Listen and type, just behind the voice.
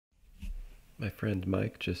My friend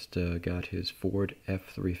Mike just got his Ford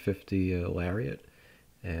F350 Lariat,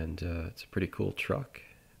 and it's a pretty cool truck.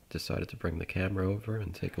 Decided to bring the camera over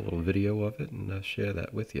and take a little video of it and share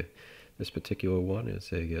that with you. This particular one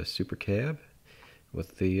is a super cab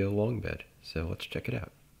with the long bed, so let's check it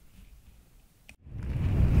out.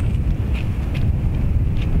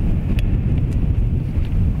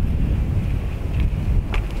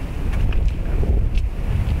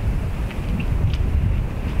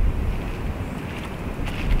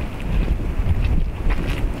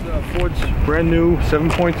 Ford's brand new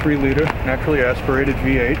 7.3 liter naturally aspirated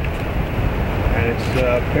V8, and it's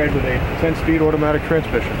paired with a 10-speed automatic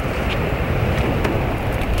transmission.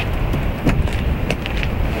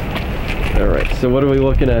 Alright, so what are we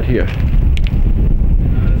looking at here? This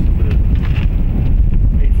is an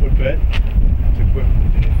 8-foot bed. It's equipped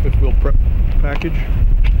with a fifth wheel prep package,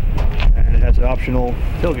 and it has an optional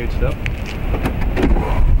tailgate step.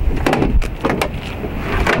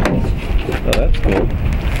 Oh, that's cool.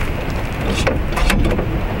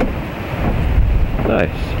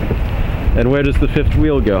 Nice. And where does the fifth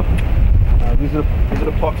wheel go? These are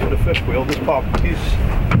the plugs for the fifth wheel. These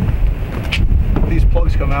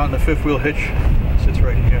plugs come out, and the fifth wheel hitch sits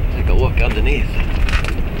right in here. Take a look underneath.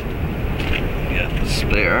 Got the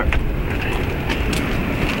spare.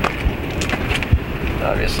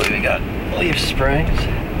 Obviously we got leaf springs.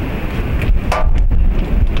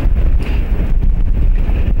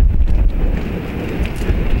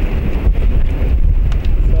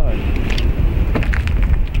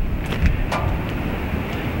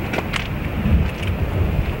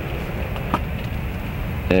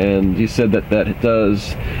 And you said that it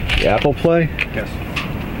does the Apple Play? Yes.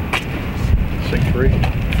 Sync 3.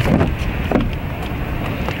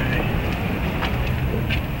 Okay.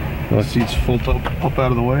 The seats fold up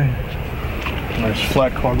out of the way. Nice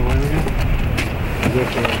flat cargo area.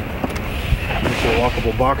 There's a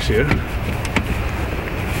lockable box here.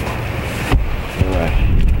 Alright,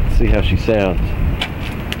 let's see how she sounds.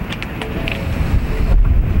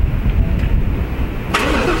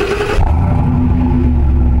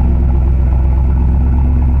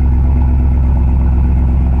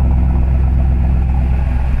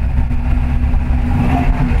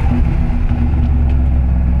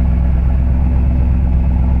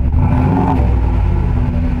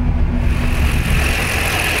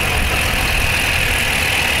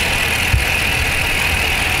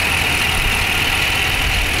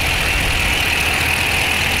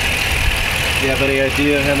 Do you have any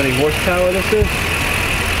idea how many horsepower this is?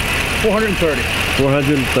 430.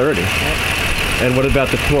 430. Yep. And what about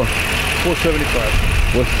the torque? 475.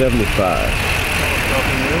 475.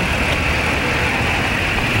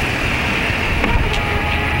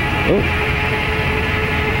 Oh.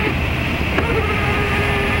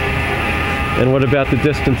 And what about the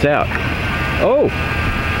distance out? Oh!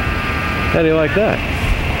 How do you like that?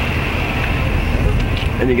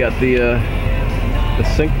 And you got the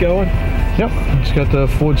sync going? Yep, it's got the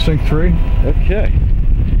Ford Sync 3. Okay.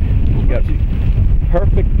 We got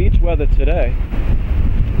perfect beach weather today.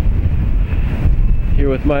 Here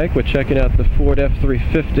with Mike, we're checking out the Ford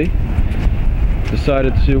F350.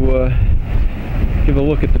 Decided to give a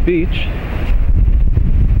look at the beach.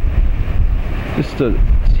 Just a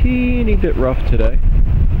teeny bit rough today.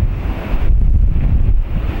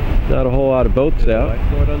 Not a whole lot of boats out.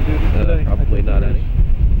 Lifeguard on duty today? Probably not any.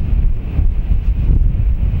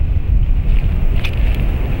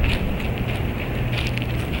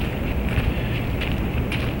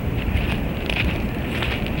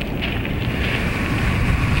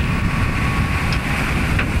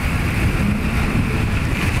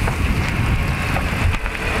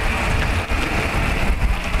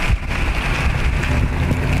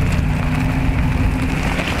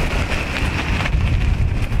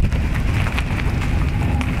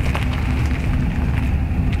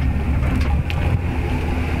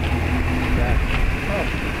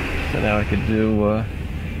 So now I could do a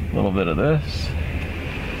little bit of this,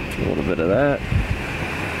 a little bit of that,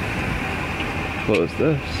 close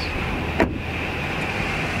this.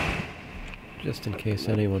 Just in case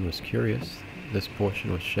anyone was curious, this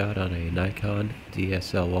portion was shot on a Nikon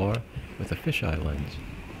DSLR with a fisheye lens.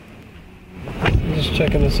 Just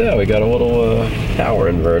checking this out, we got a little power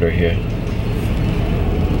inverter here.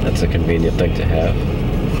 That's a convenient thing to have.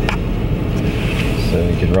 So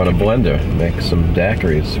you can run a blender, make some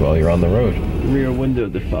daiquiris while you're on the road. Rear window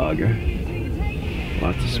defogger.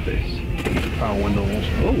 Lots of space. Power window also.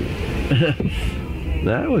 Oh!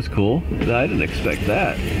 That was cool. I didn't expect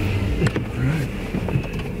that. Right.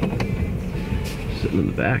 Sitting in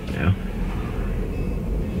the back now.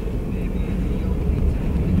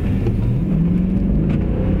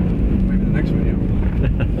 Maybe the next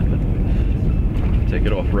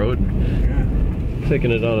road, Yeah.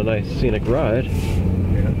 taking it on a nice scenic ride.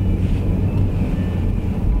 Yeah.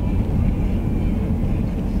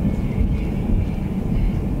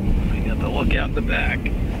 We got the look out the back.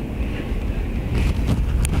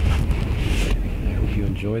 I hope you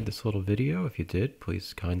enjoyed this little video. If you did,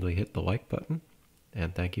 please kindly hit the like button,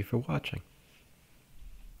 and thank you for watching.